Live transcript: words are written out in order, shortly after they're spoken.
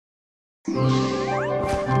Look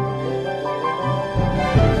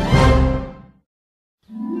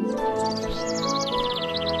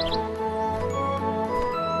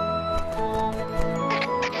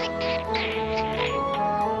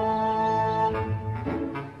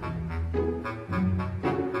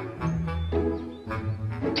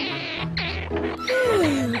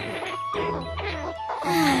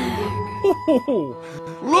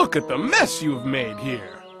at the mess you've made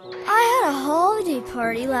here. I had a holiday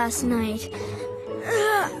party last night.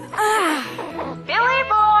 Billy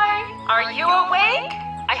boy, are you awake?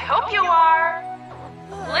 I hope you are.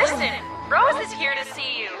 Listen, Rose is here to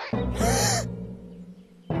see you.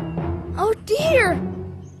 Oh dear!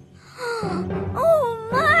 Oh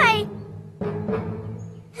my!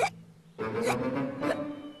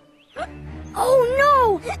 Oh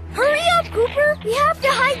no! Hurry up, Cooper! We have to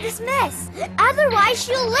hide this mess. Otherwise,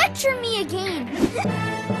 she'll lecture me again.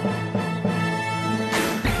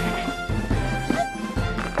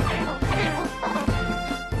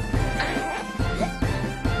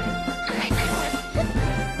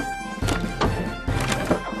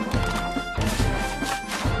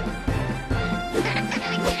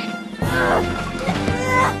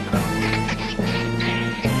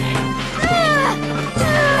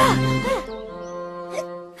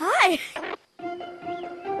 Hi.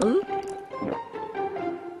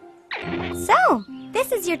 So,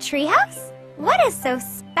 this is your treehouse? What is so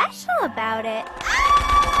special about it?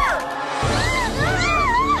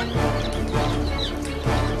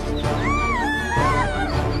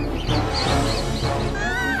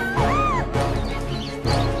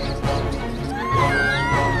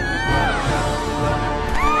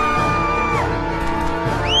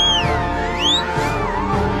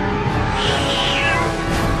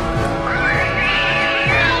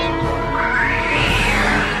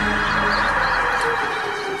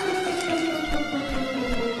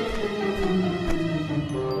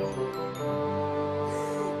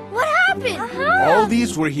 All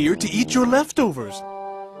these were here to eat your leftovers.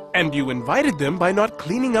 And you invited them by not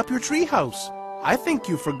cleaning up your treehouse. I think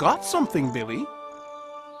you forgot something, Billy.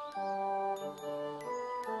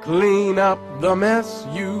 Clean up the mess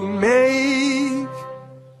you made.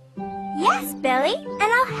 Yes, Billy, and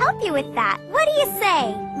I'll help you with that. What do you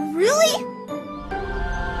say? Really?